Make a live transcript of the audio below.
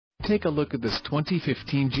Take a look at this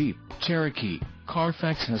 2015 Jeep Cherokee.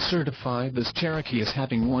 Carfax has certified this Cherokee as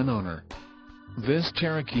having one owner. This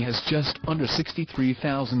Cherokee has just under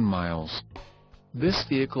 63,000 miles. This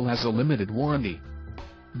vehicle has a limited warranty.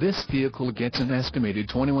 This vehicle gets an estimated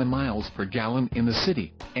 21 miles per gallon in the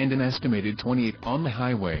city, and an estimated 28 on the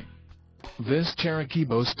highway. This Cherokee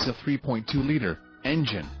boasts a 3.2-liter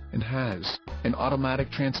engine, and has an automatic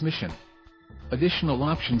transmission. Additional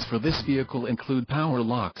options for this vehicle include power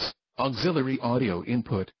locks, auxiliary audio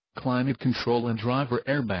input, climate control and driver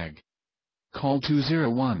airbag. Call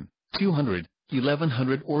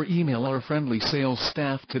 201-200-1100 or email our friendly sales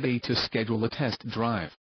staff today to schedule a test drive.